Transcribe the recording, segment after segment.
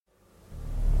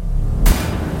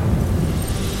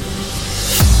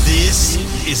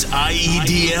is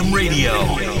IEDM Radio.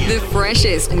 The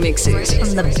freshest mixes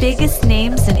from the biggest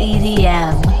names in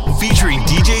EDM. Featuring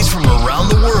DJs from around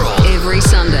the world. Every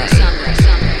Sunday.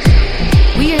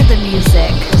 We are the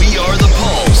music. We are the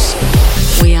pulse.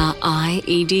 We are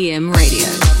IEDM Radio.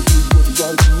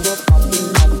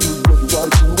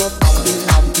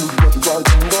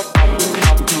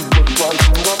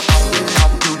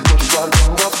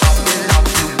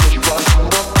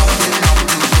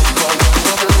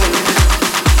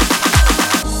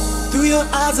 Through your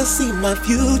eyes I see my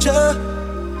future,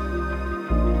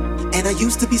 and I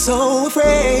used to be so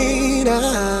afraid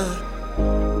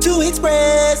to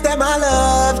express that my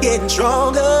love getting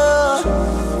stronger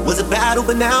was a battle,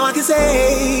 but now I can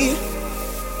say,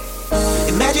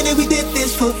 imagine if we did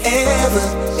this forever,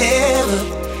 ever.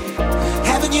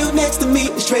 Having you next to me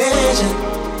is treasure.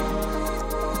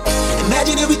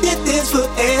 Imagine if we did this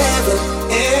forever,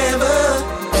 ever.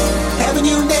 Having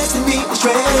you next to me is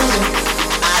treasure.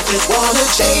 I just wanna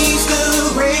chase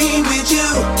the rain with you,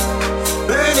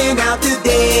 burning out the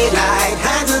daylight,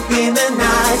 hands up in the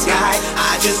night sky.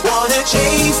 I just wanna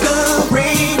chase the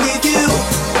rain with you,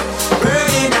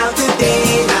 burning out the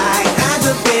daylight, hands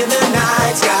up in the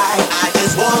night sky. I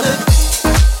just wanna.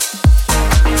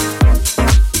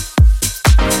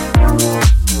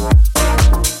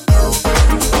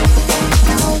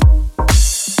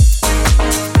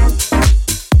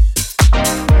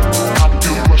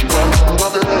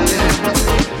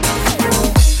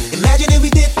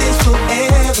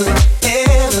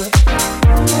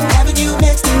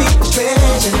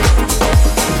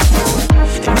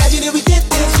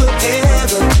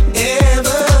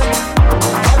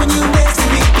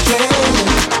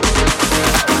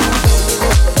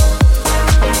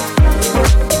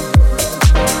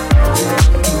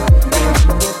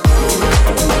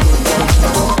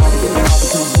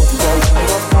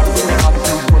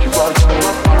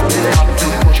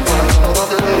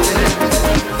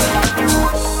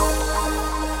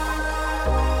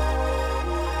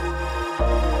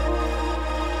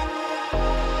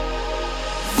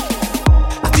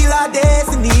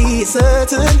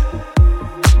 Certain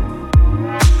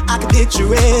I can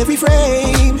picture every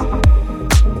frame.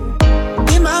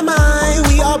 In my mind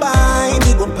we are bind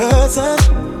with one person.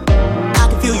 I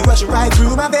can feel you rushing right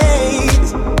through my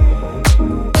veins.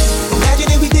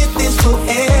 Imagine if we did this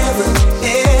forever,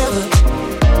 ever.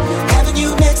 Having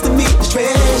you next to me is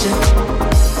treasure.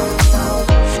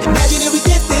 Imagine if we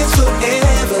did this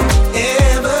forever,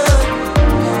 ever.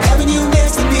 Having you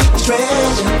next to me is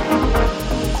treasure.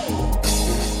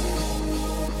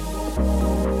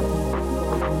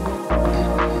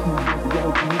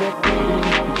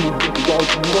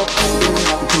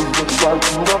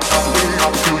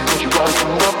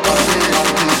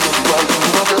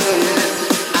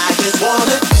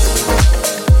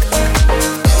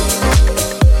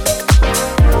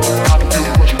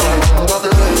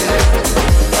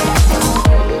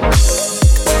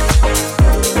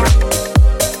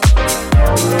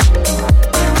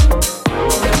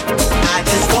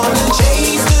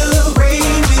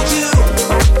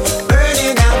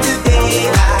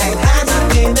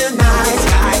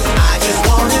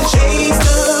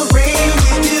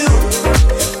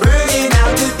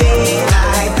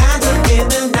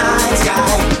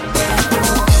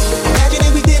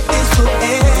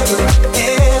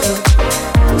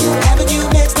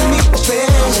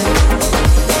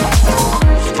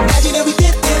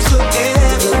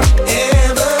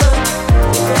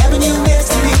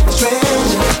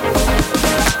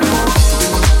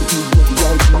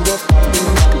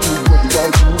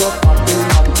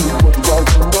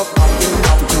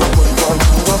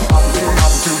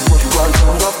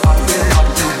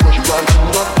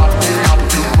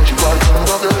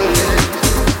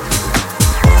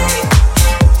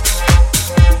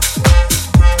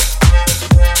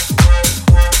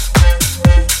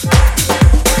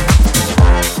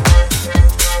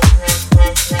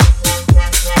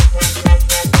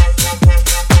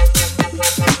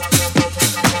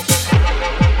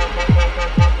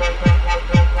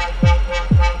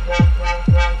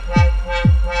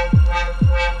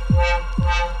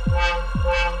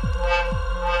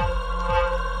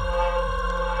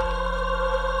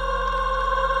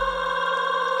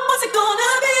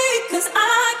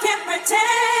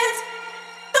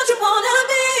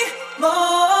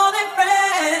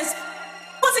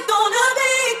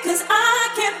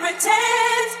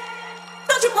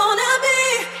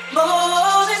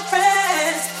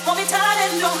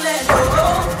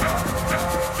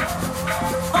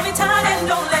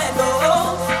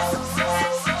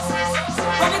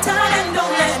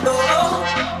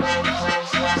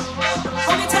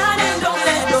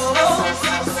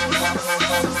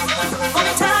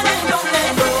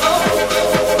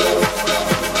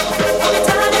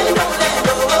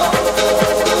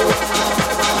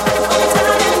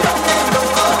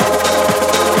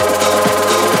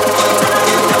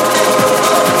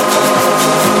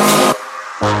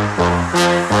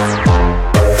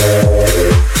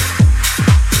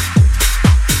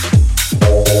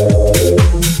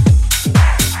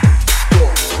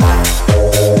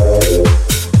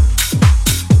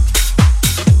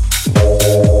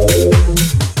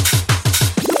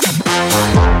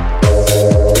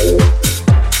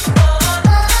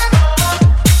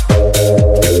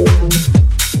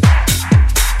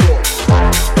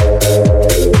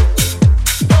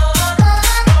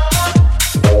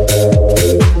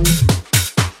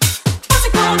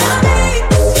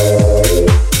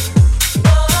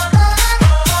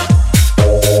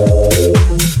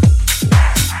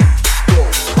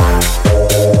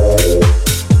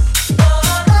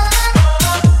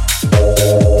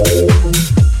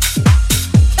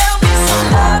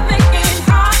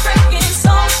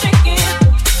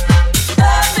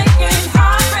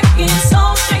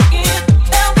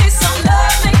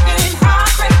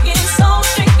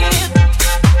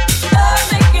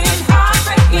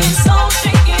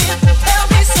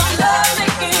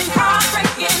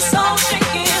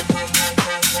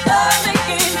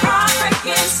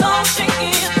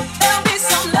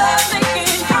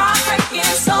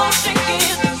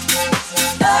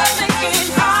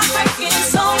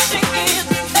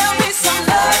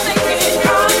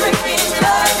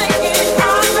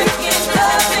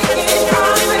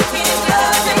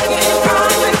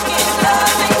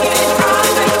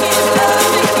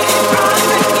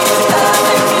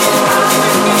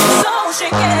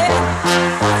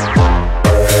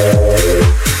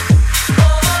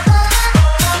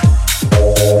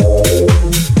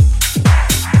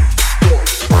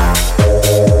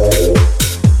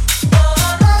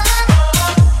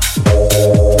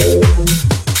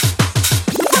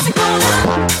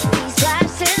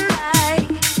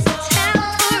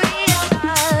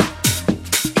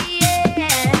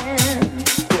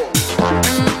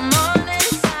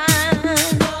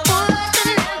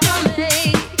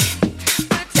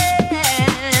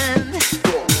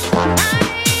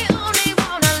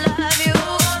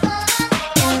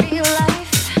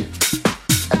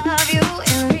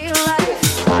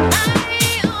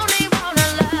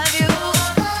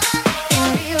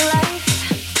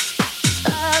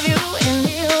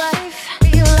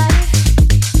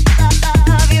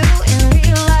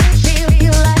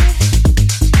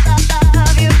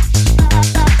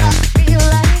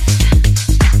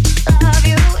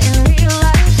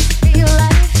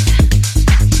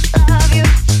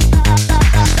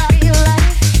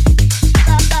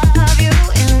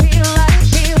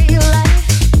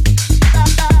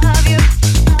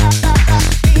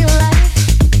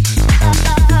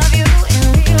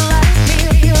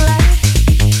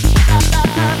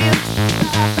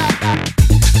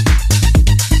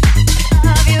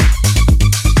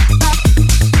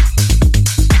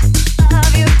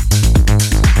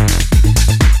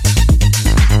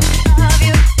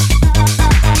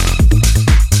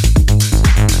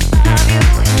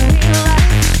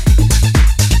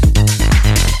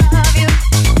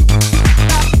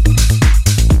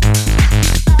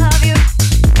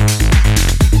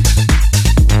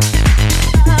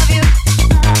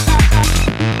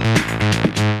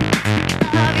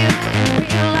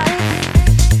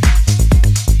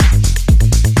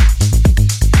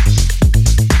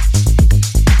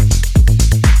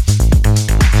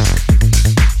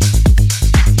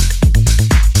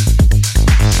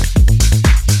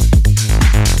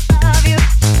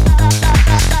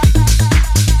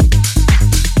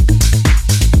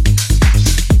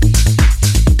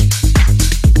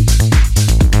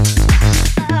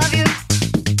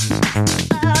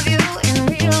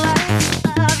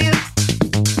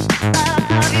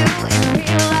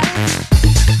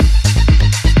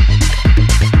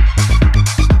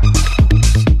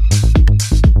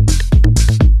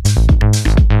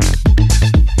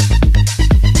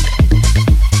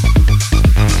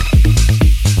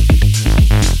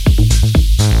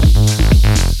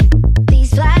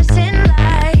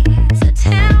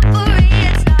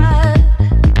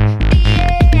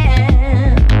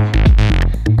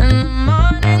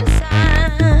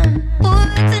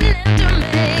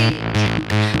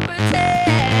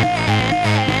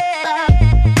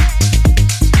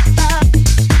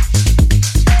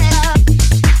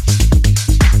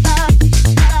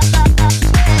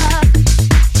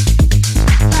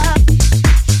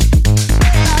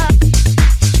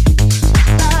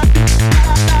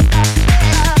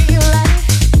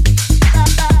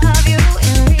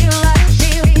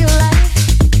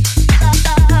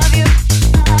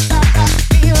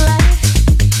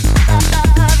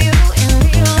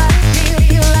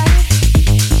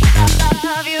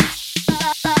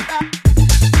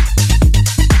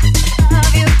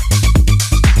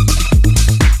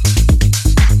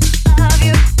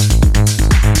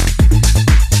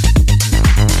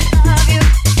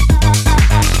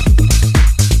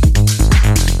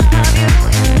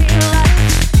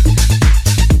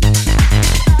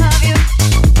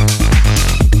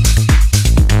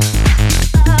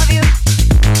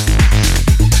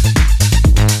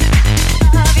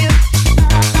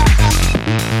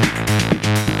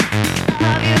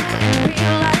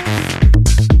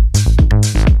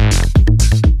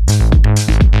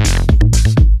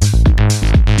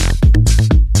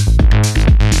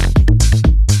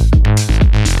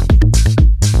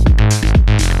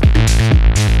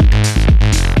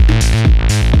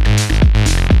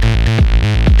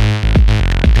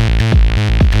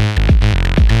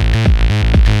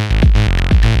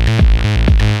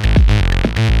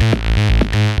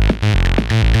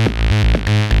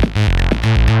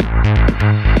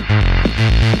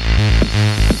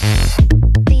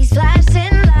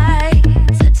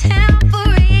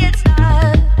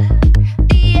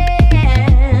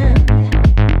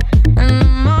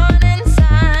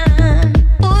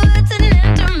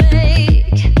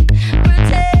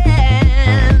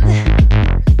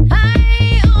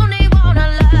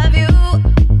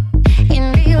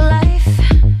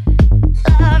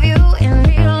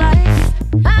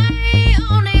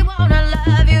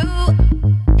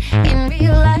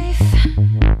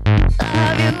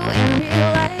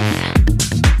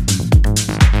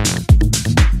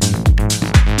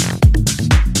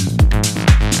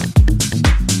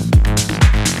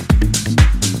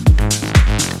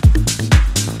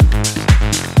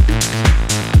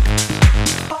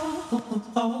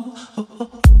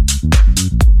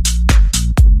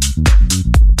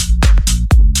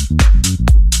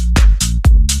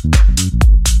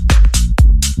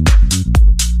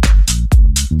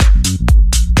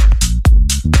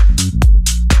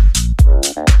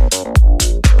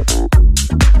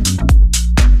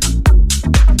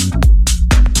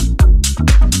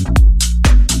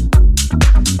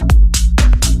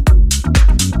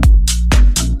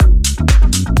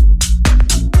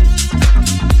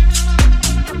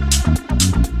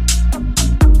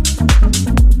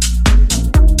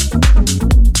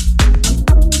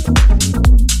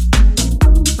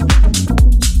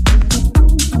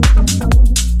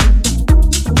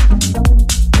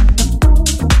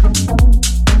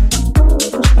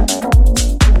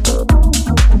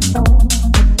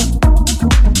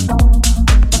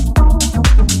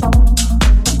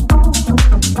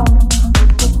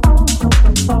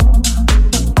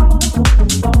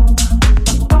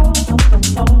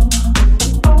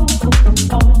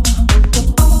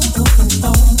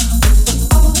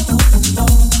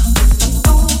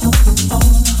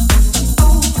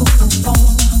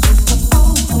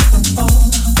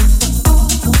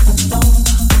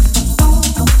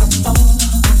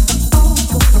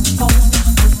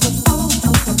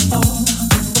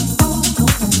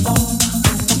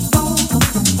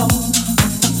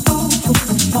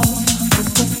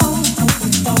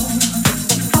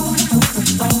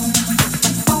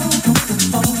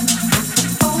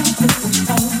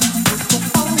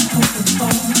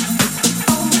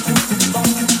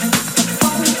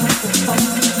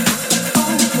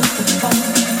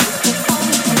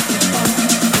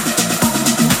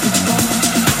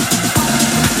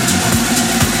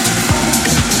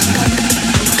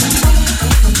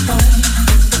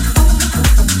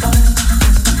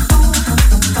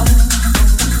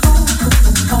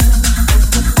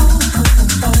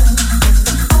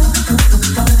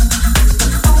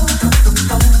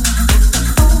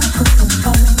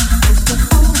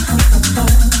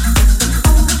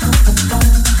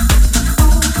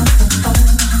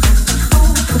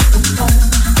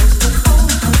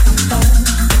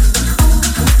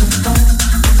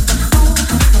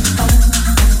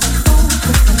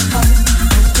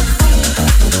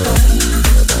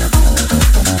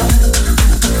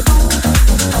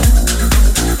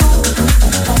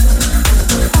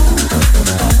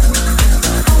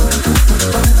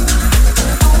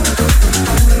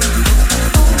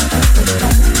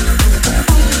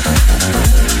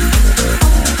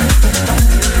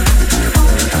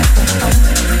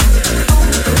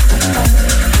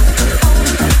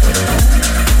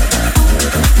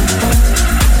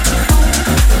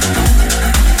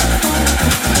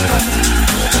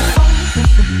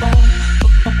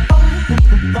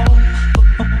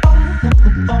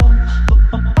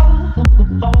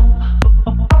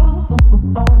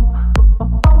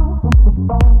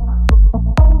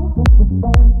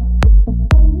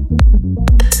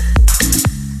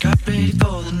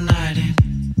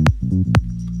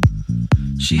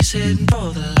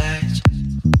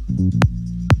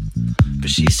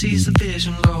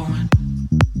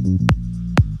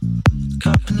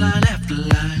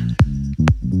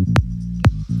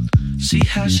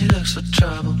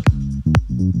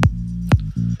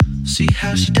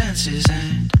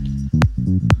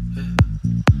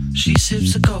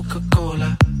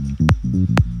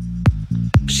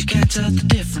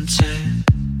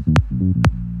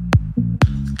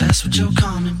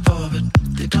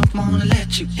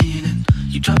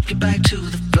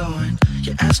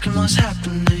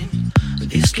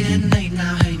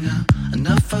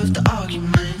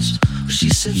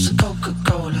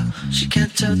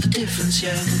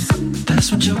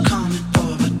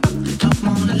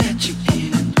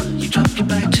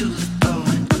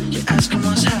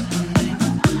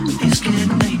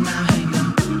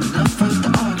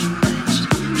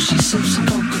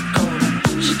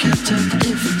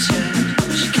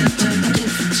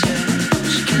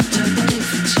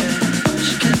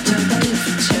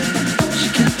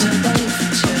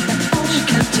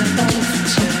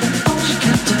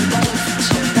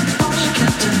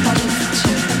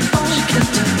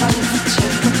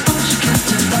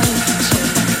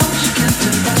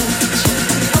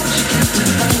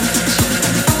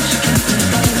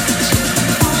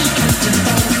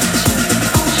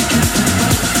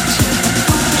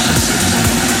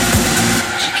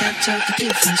 She can't tell the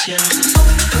difference yet.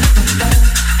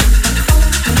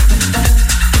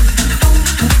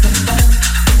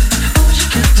 She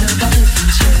can't tell the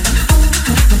difference yet.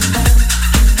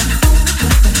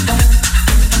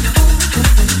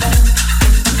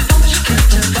 She can't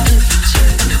tell the difference yet. She can't tell the difference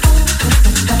yet.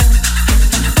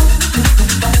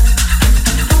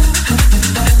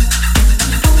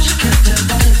 She can't tell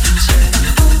the difference yet.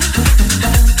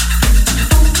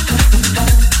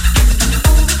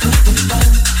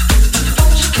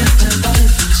 She can't tell the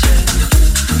difference yet.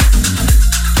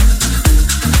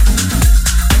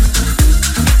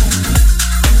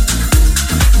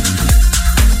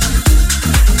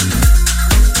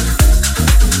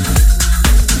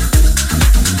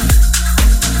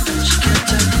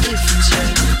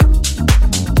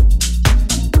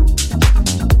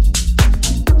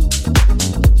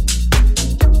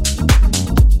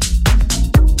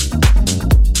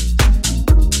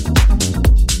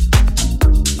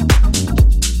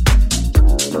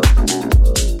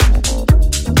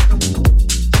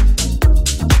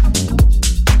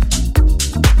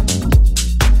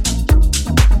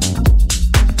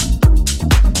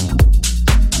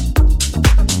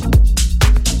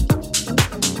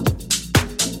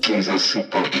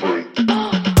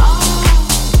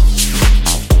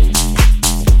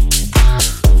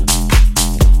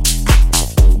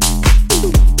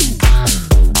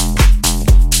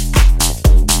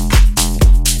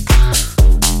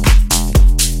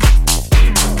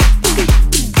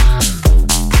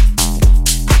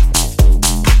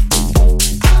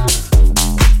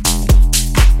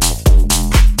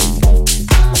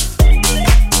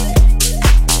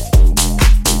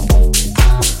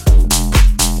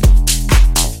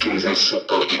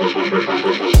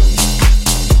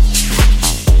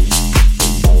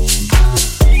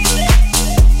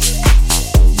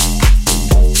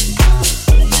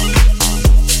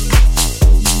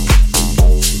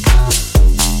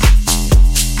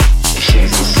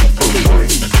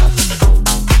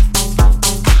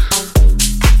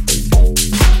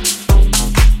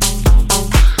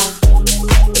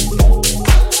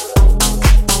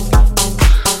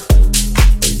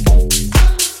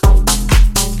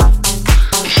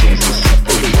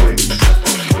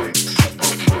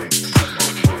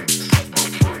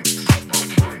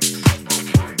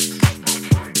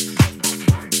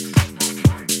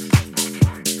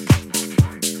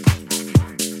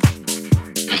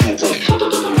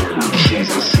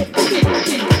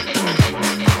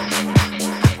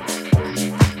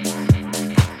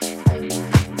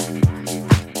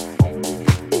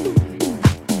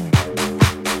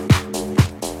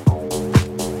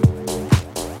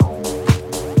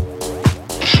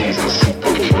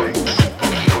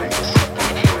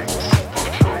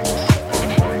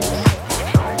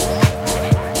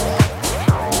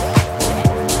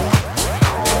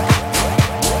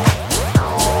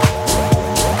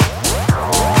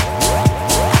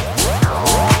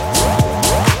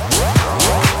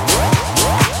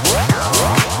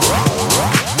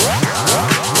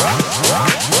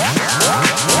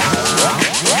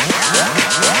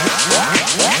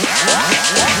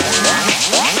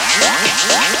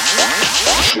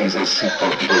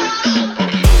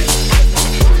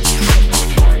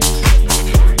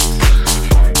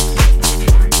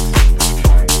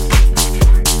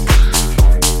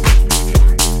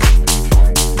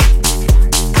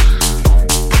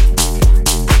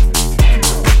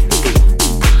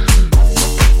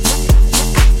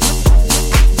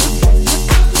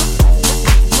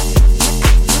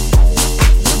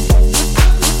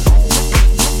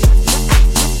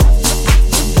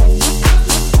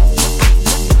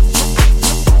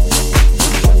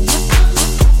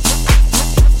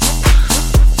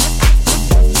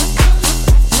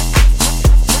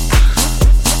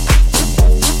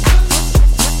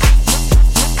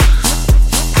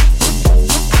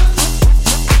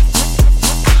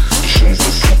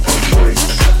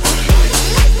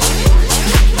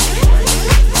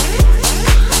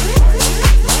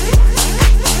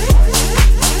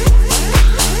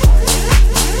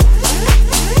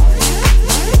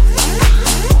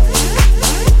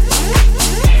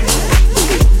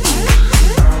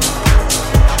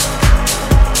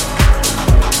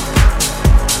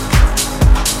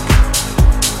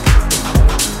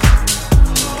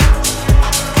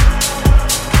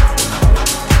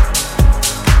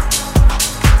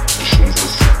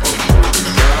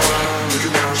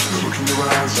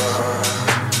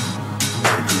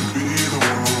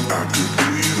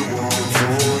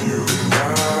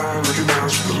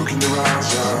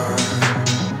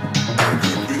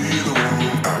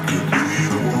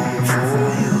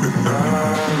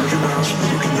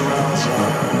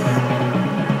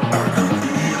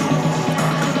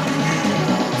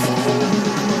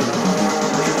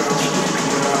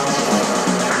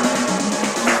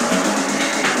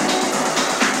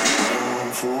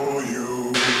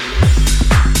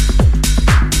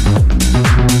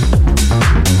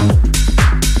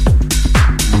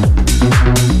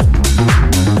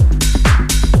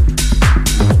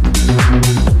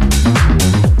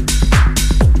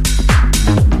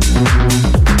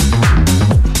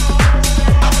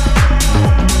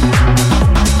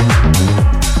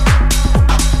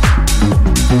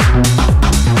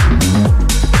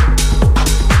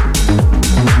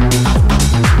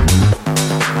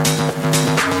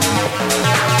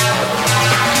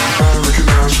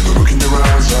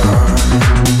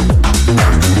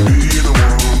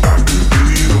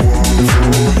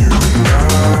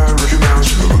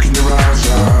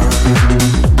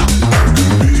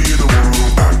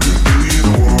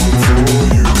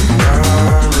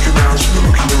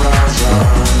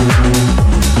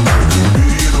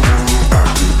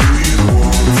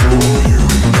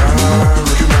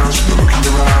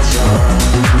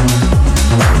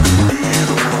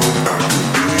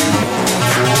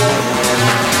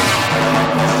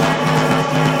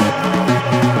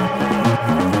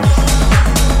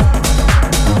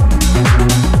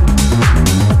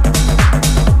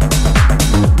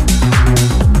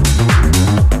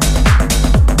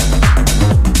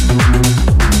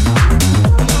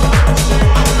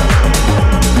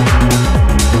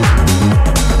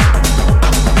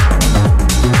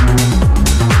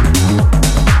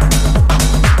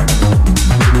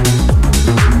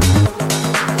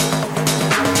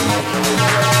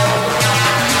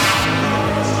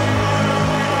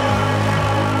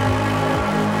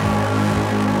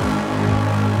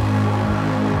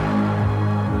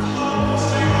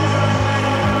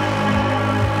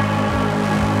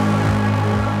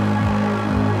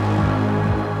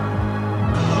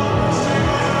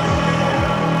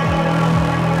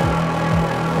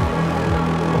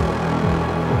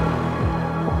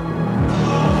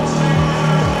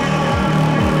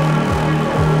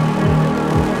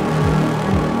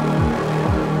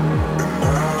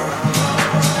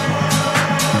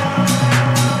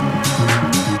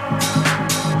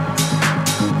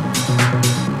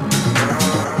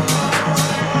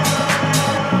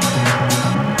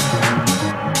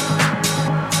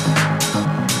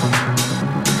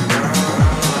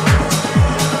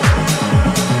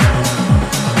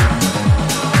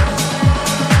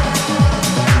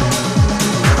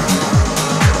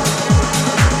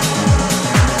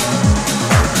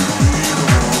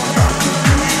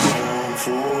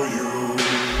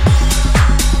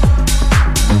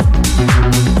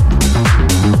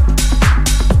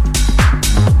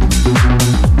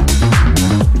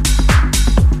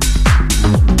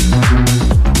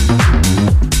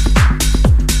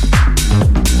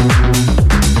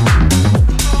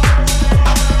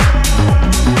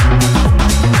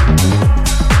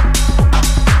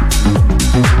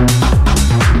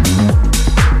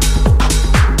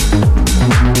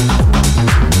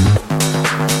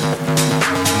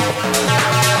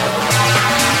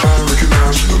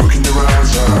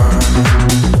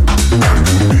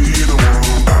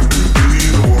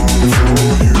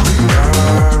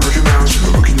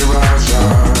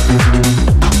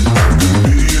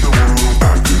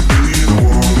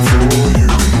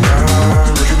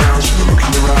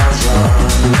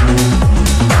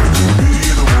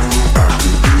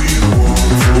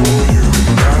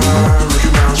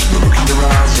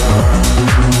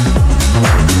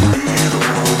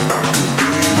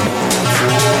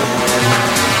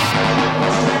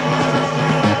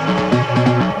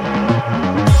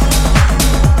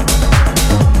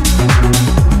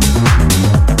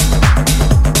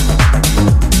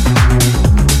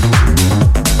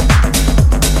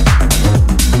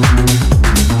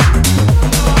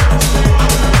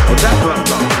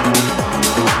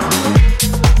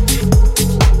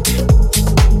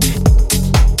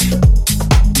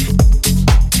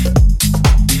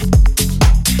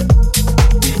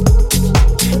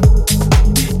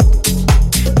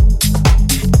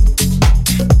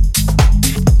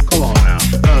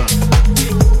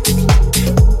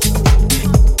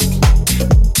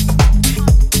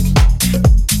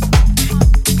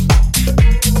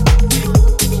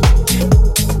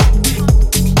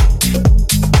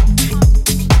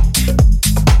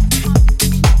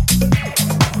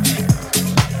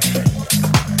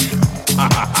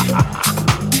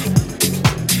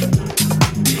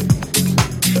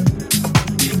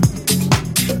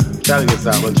 Charlie gets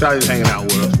out, but Charlie's hanging out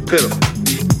with us. Pitiful.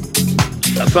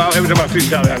 So every time I see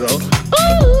Charlie, I go, ooh.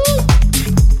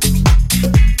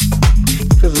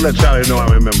 Just to let Charlie know I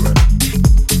remember it.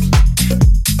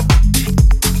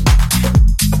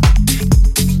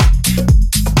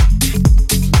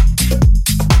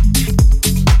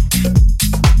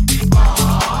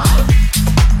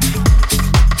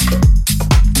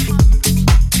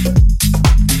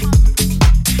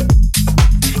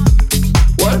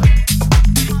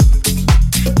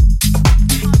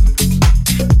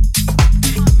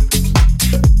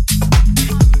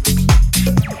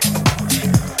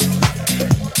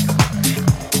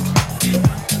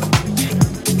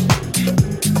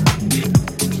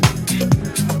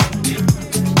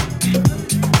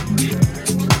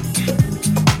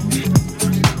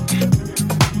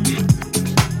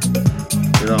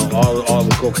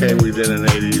 cocaine we did in the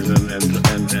 80s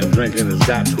and drinking has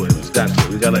got to it. It's got to it.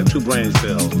 We got like 2 brain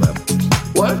cells left.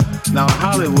 What? Now in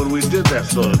Hollywood we did that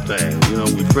sort of thing. You know,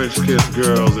 we French kissed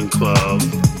girls in clubs.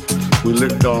 We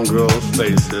licked on girls'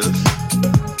 faces.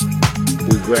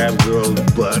 We grabbed girls'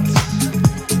 butts.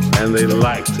 And they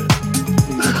liked it.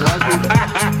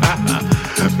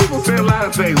 People say a lot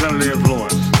of things under the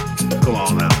influence. Come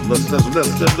on now. Let's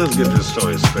get this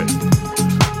story straight.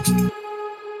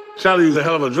 Charlie was a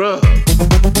hell of a drug.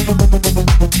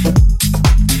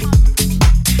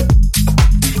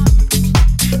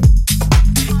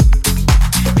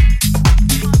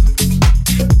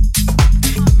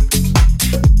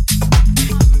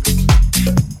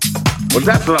 Well,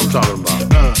 that's what I'm talking about.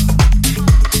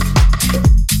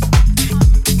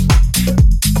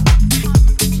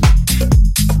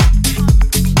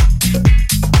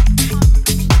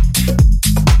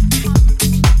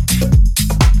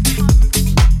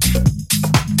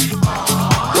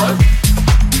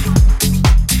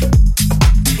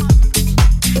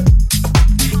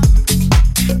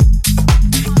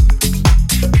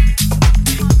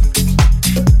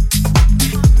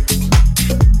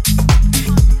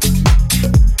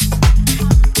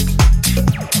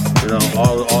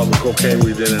 Cocaine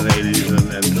we did in the 80s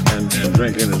and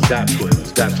drinking has got to it.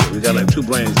 It's got to it. We got like 2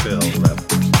 brain cells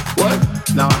left. What?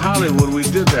 Now in Hollywood we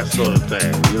did that sort of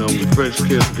thing. You know, we French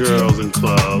kissed girls in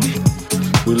clubs.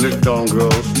 We licked on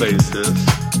girls' faces.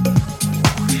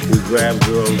 We grabbed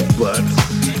girls' butts.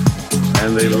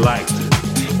 And they liked it.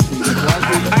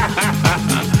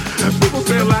 People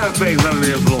say a lot of things under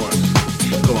the influence.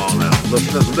 Come on now. Let's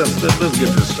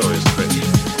get this story straight.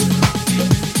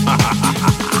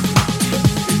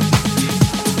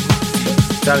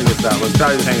 Charlie gets out, but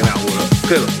Charlie's hanging out with us.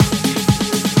 Kill him.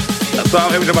 That's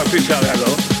why every time I see Charlie, I go,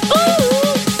 ooh.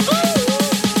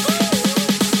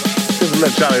 Just to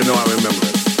let Charlie know I remember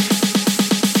it.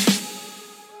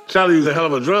 Charlie was a hell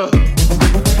of a drug.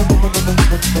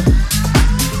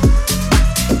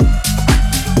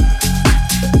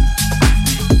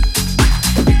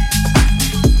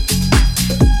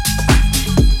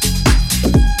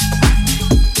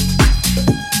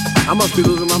 I must be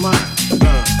losing my mind.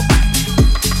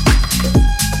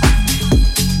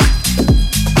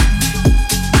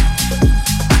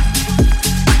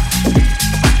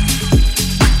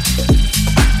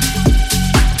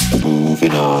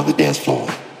 On the dance floor,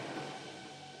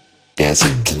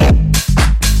 dancing tonight.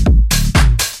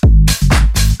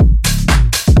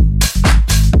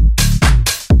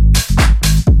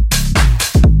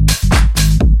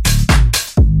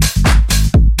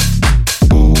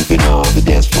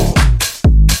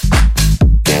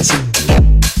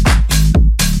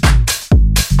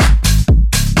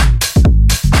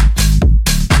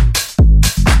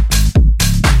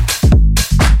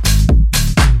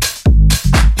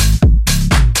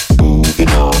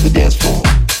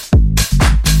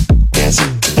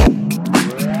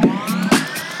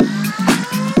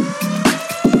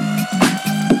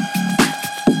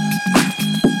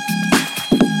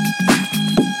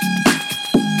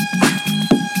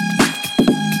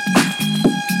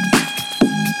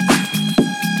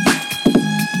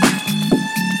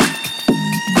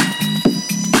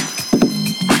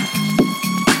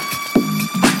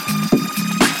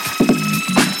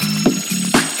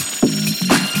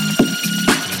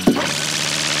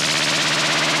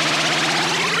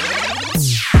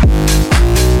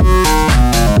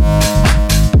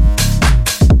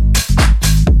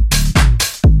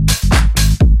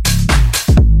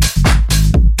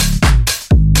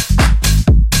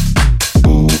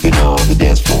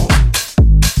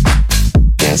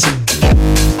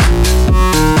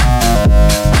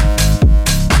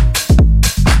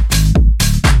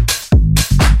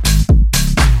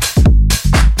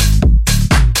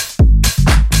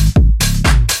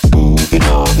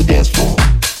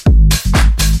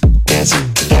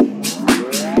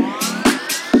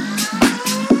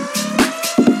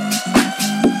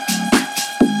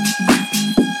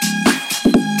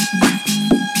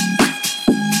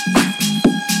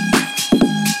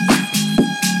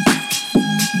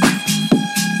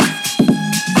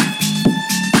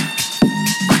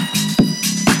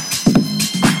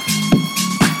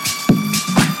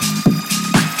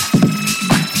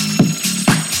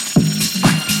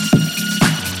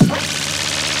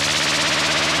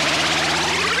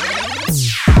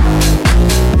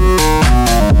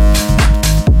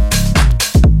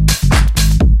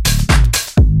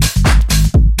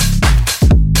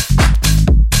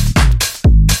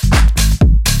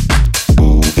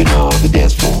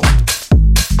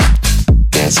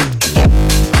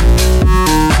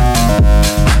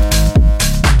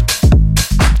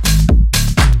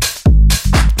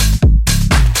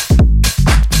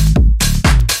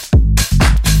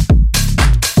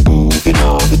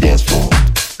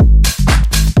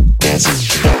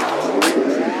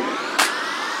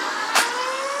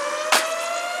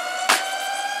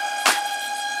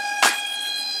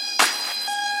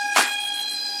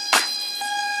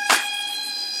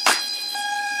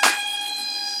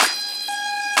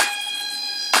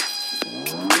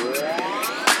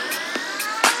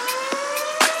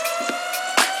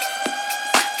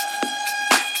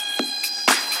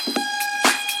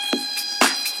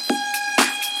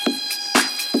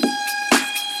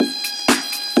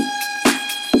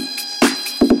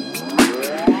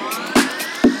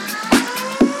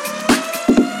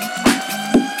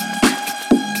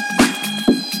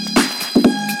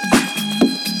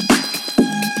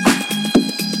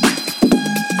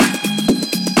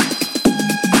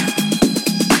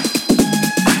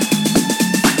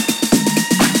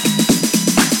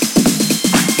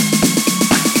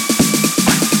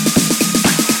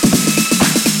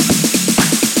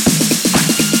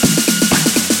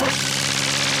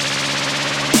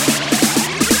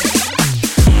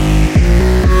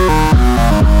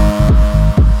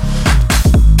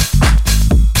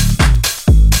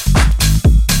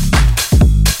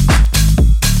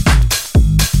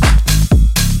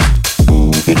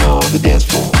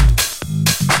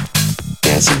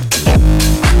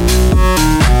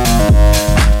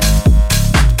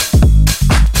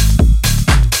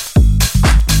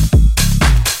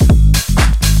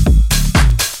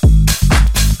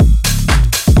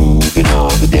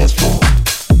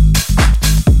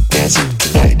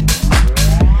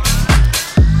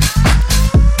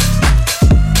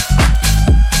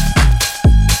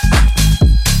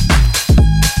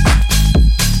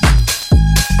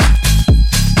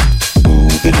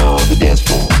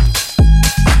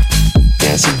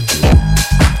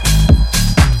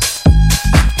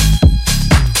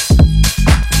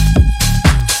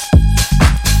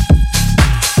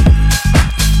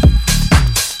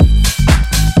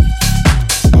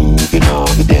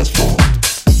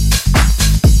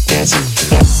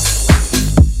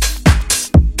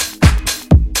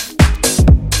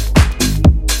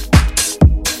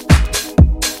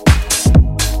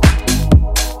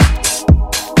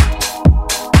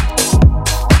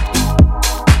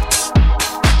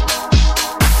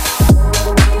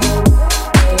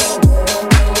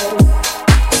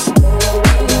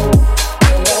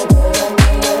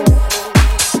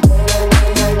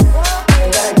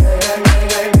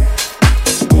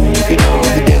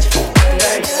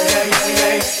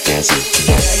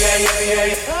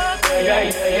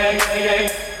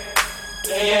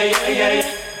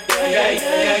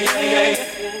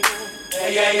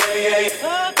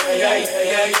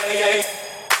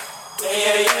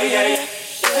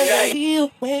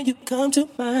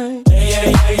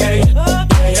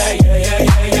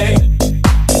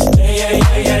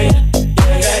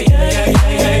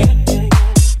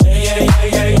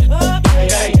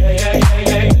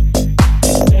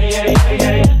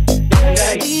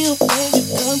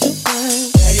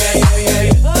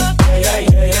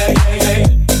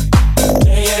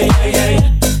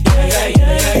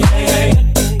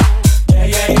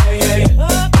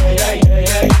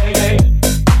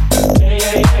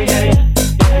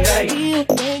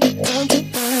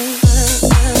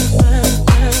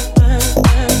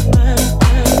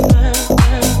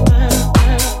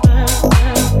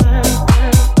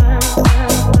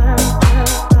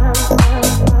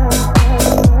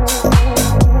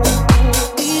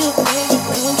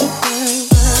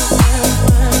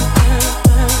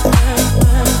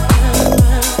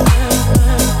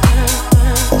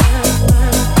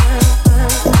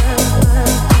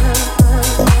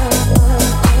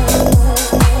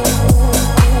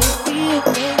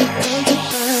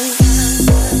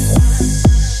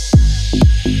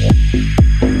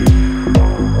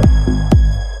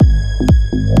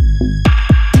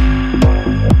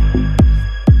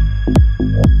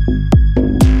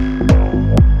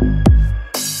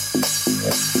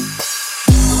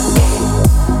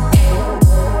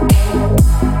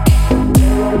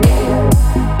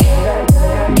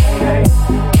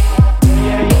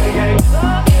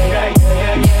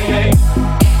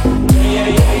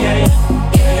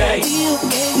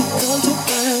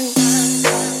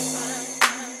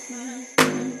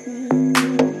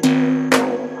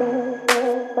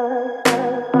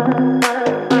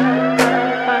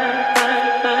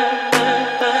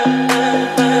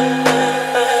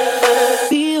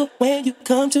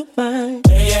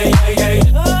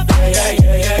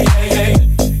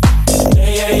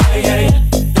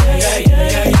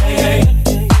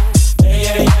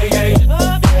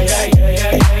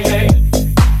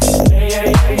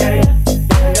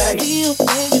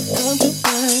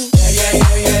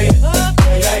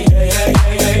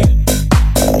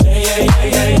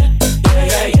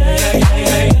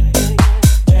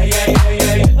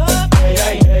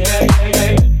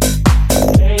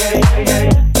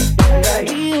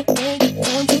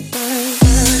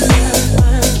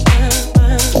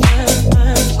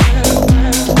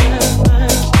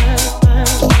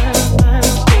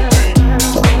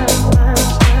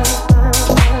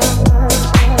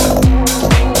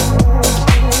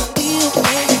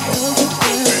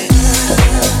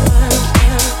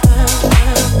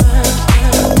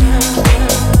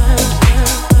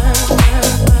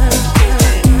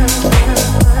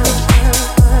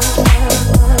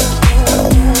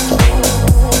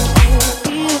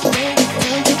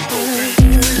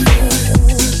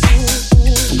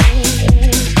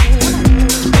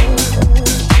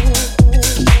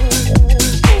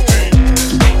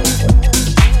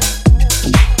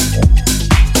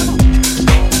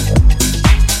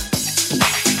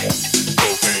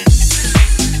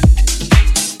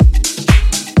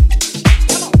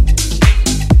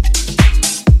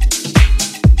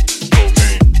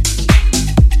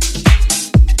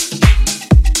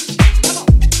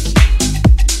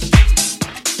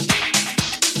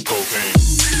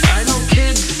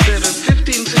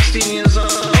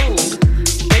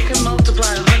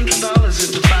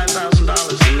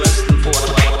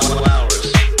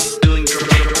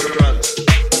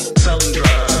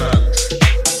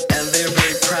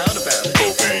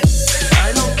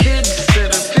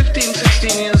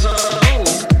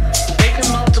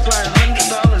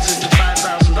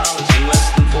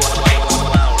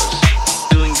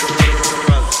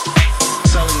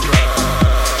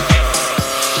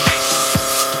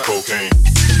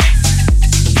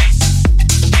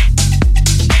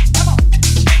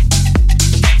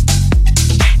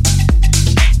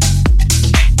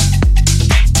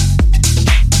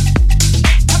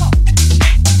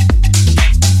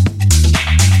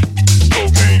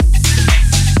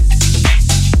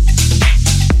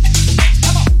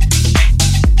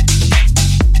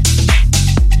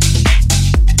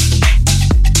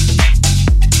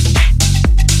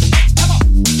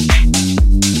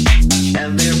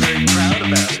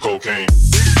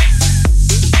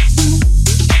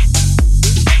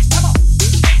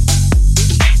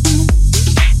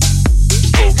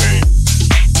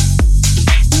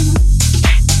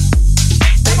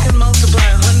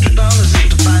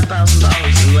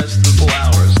 less than 4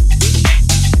 hours.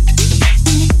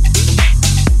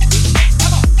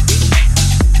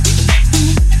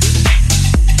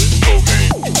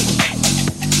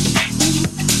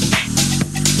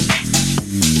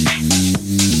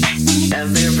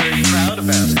 And they're very proud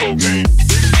about it. Cocaine.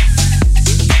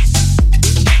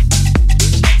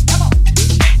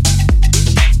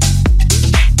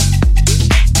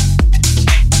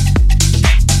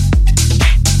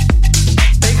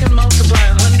 They can multiply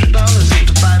 $100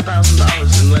 into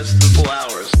 $5,000 in less than 4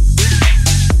 hours.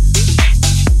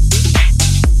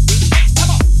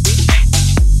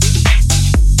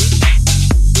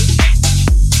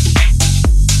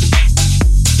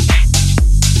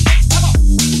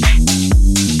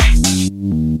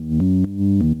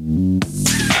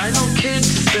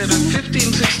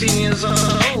 Years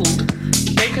old,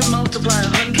 they can multiply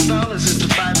 $100 into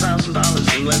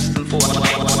 $5,000 in less than 4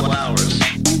 hours.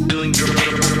 Doing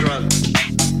drugs,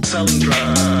 selling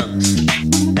drugs,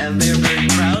 and they're very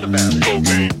proud about it.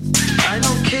 Okay. I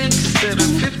know kids that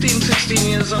are 15, 16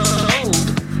 years old.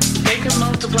 They can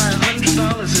multiply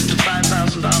 $100 into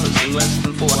 $5,000 in less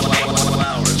than 4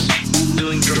 hours.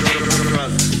 Doing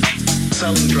drugs,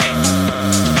 selling drugs.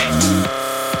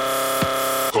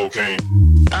 Cocaine.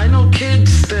 I know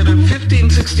kids that are 15,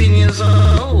 16 years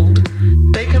old.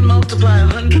 They can multiply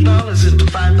 $100 into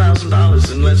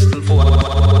 $5,000 in less than 4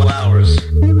 hours.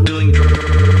 Doing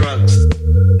drugs,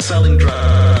 selling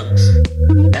drugs,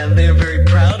 and they're very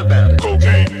proud about it.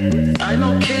 Cocaine. I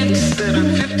know kids that are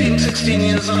 15, 16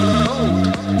 years old.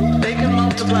 They can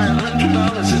multiply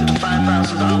 $100 into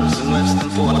 $5,000 in less than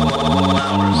 4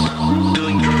 hours.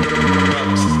 Doing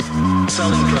drugs,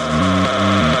 selling drugs.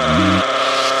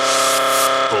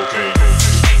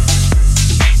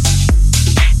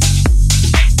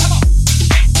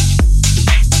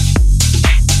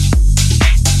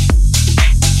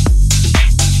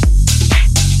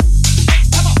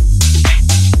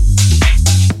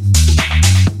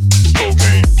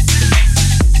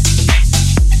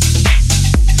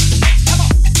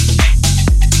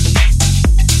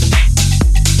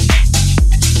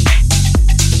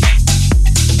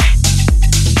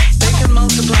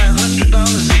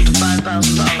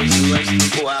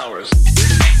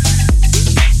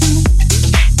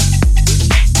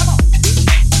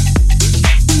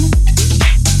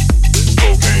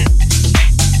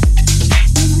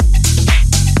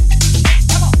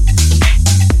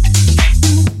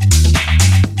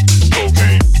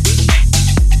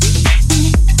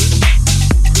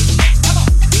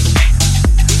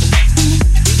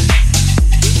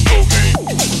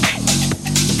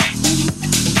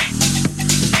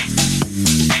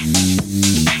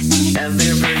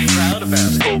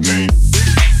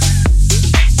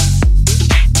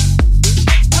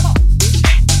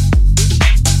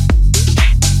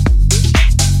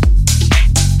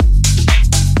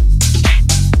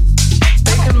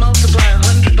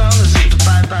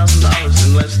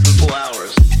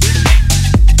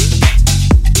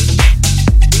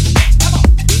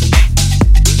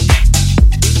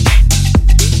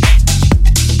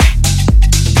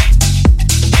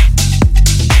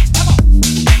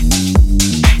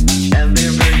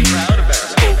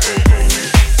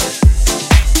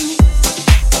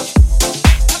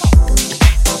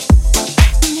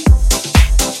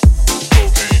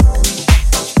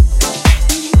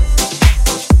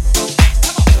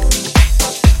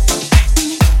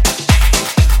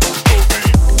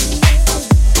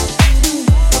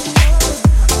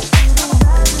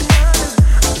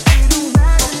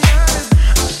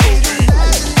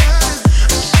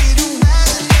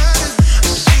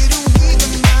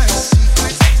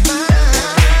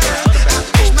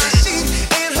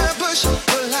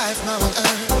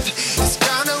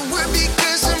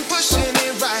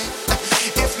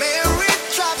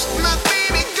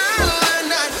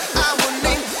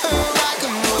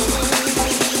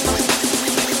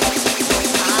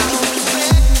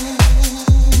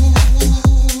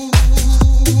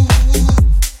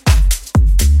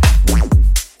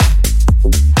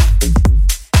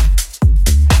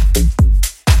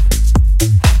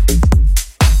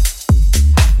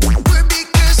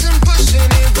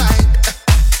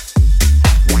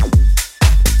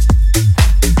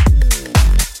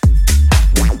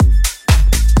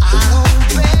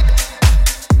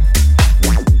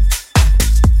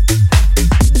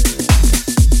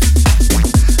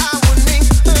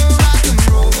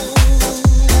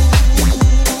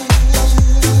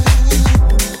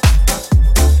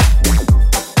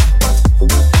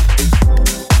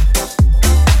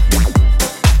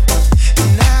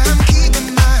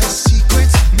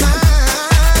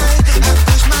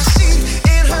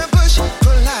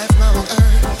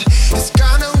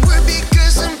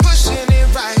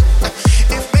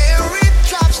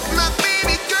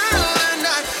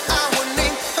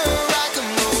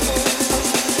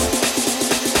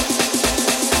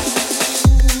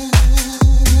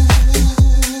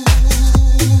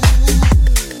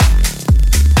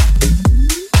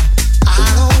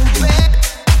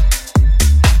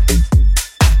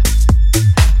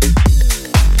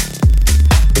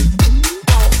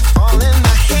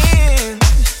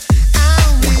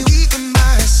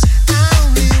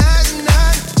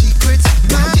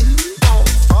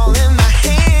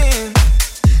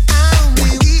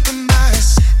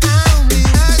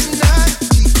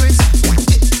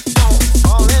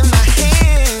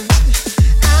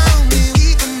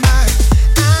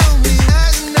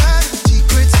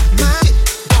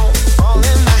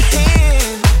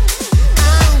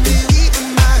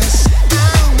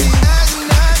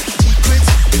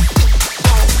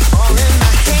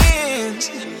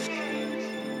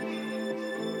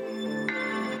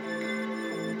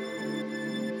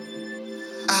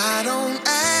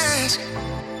 ask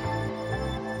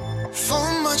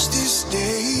for much these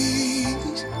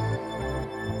days,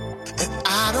 and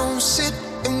I don't sit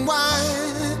and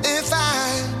whine if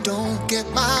I don't get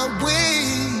my way.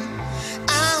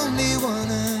 I only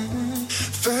wanna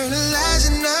fertilize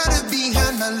another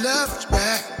behind my lover's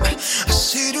back. I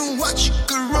sit and watch you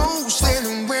grow,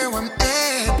 standing where I'm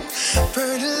at.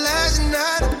 Fertilize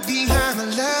another behind my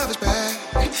lover's back.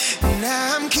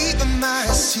 Now I'm keeping my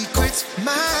secrets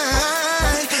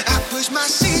mine. I push my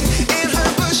seed in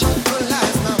her bush for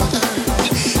life, Mama Earth.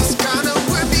 It's gonna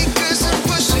work because I'm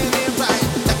pushing it right.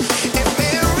 If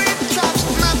Mary drops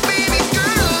my baby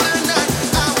girl tonight,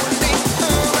 I will make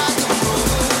her rock and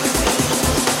roll.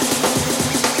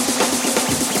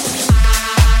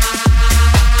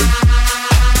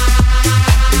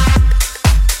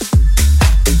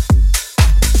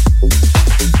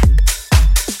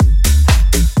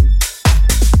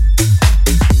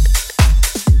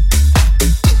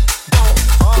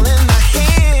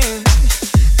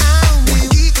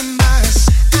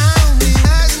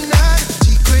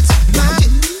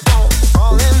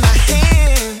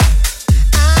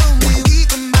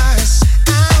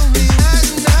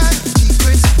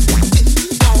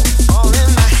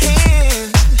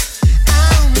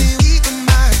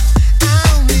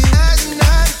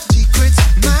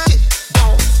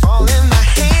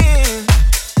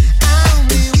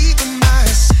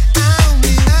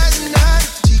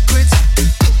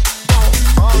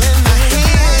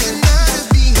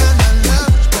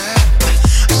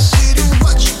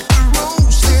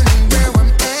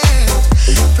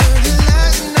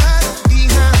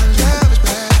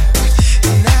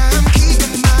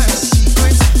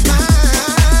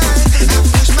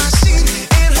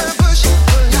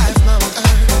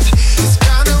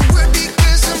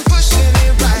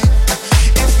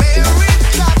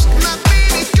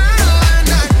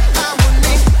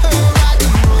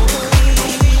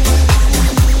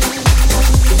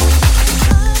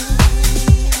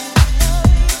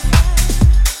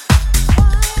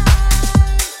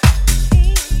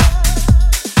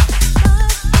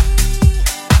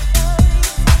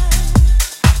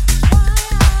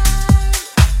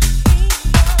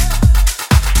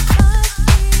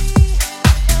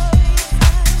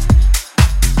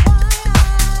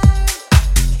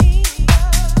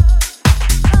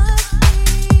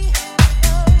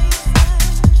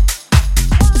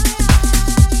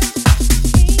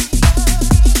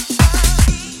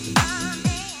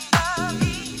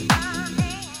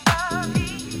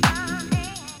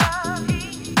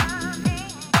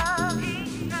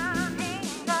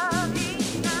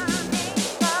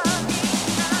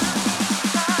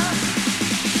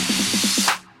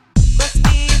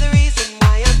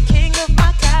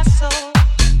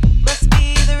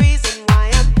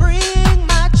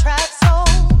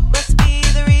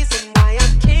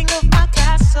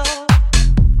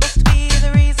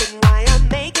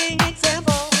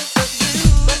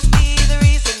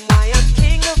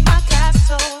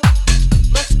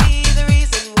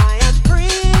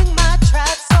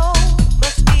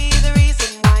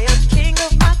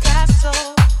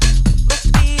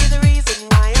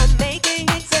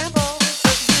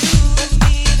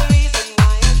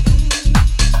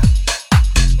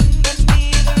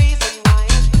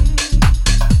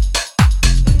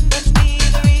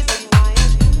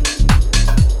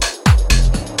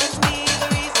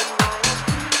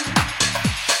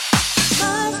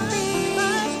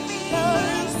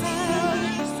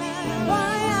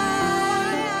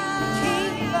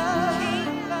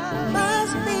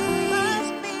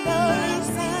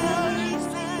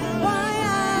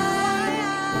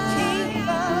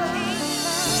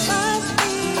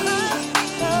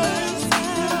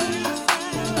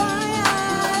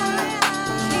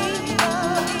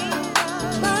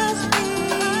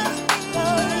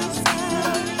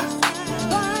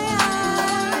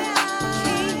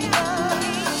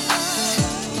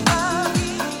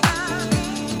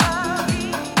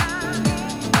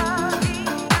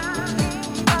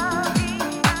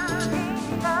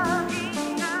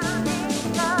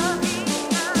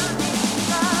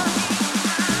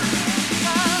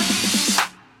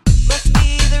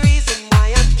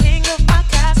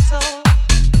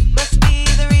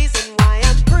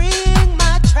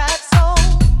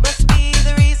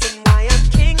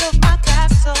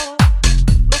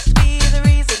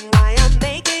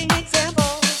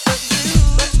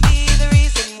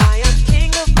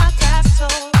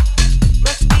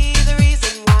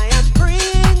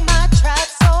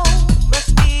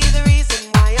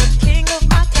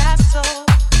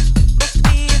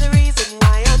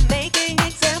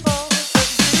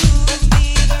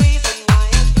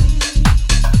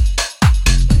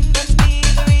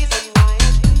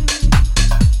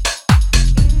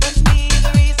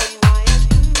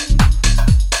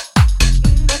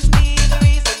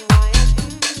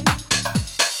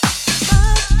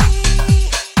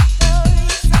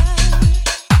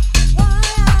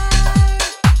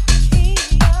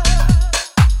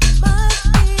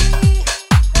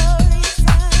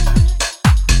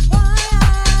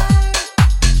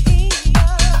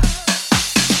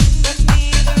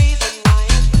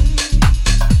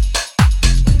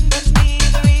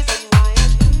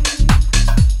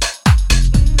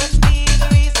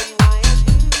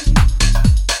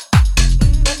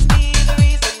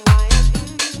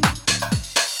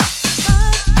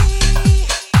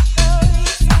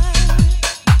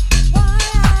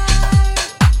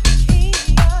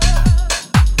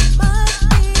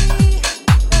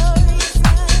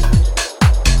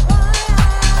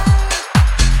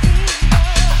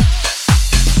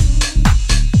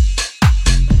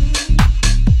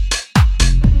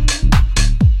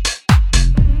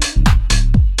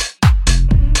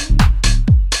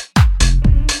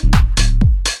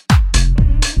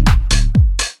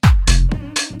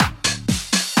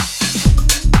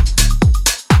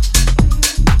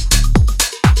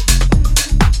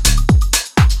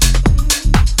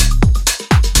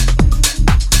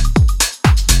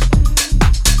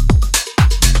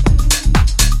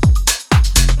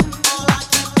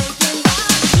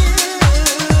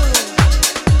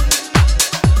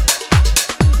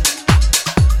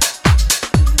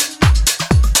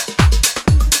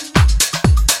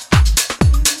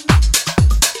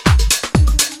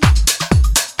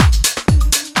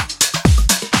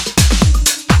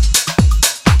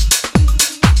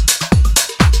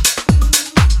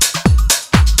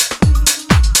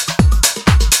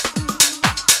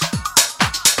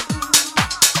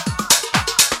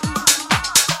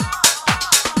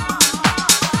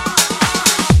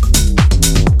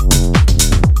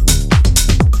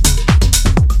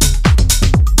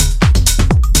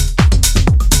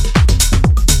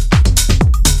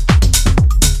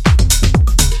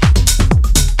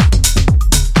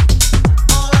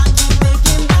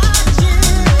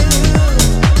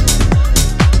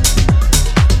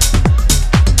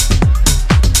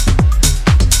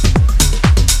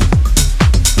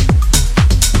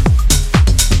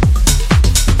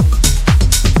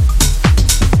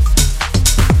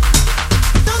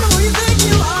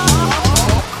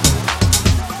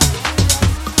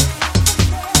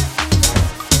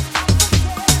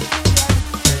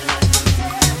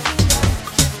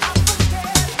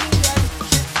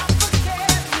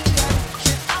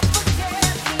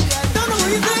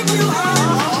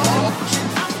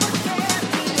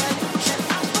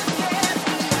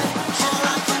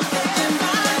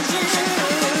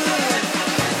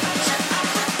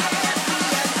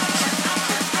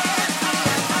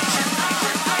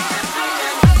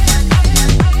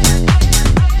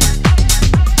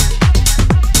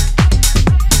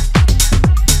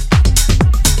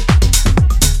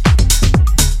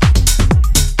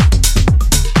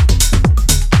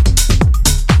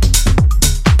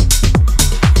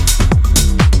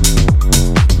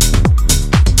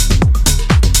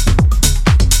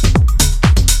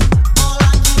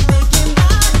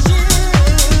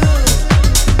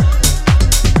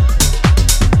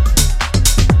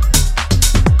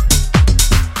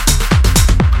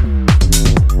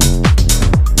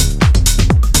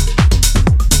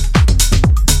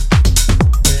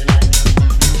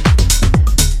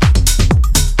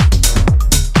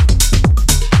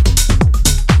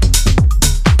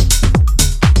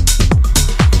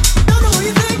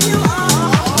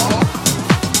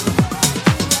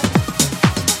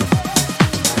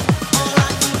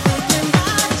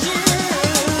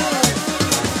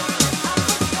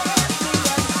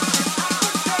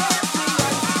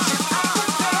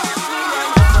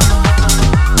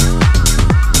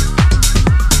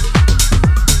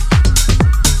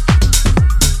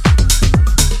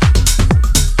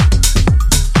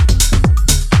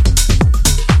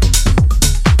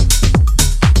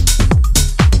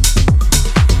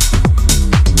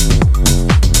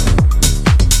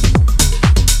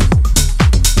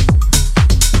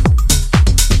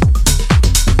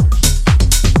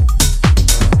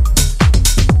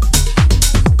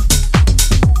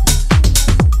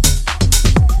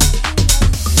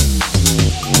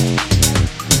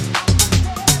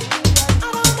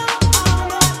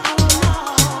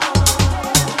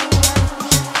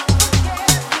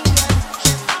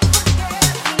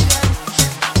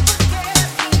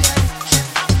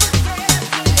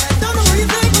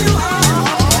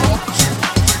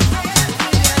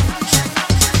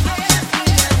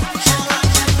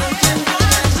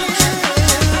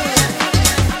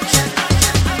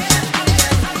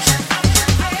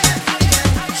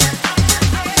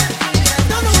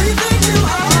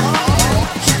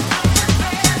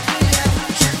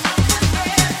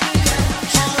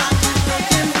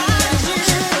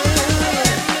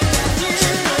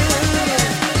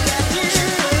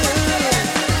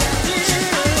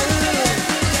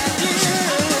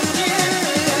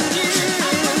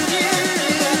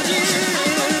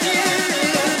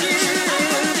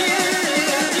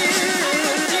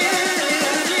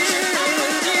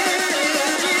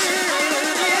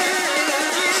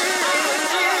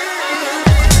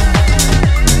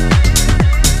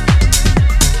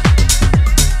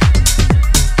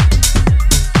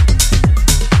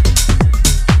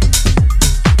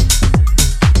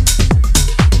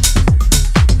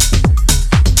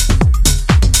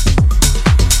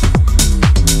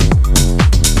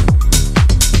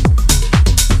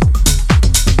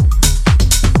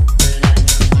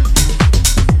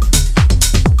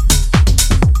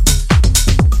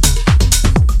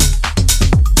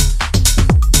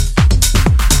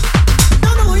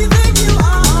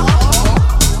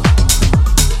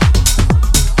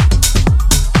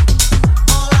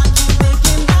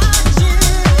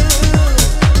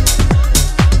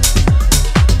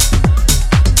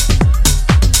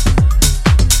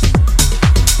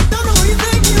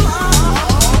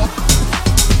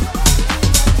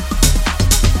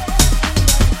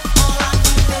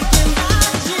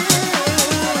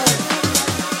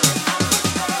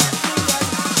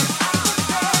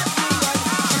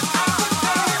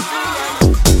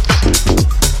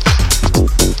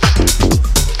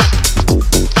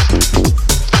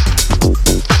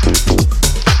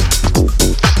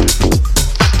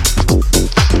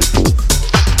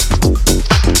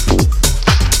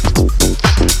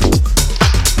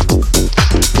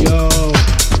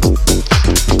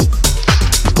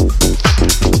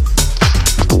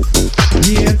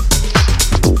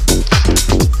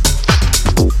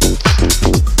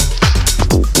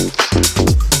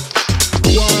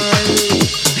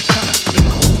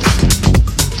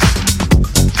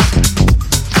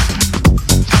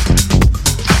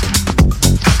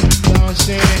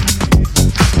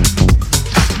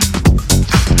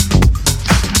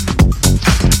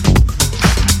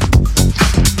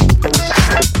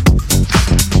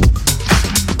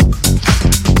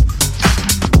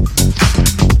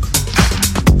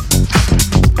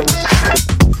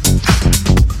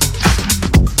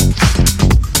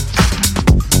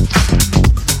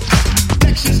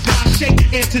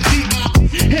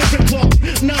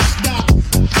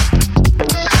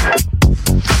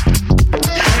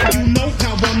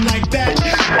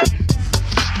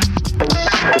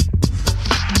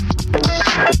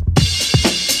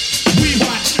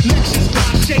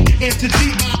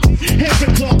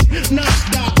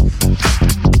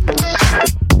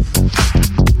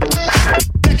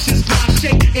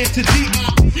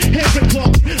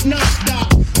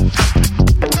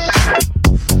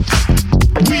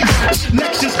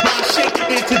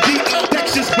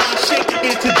 ambidextrous by shape.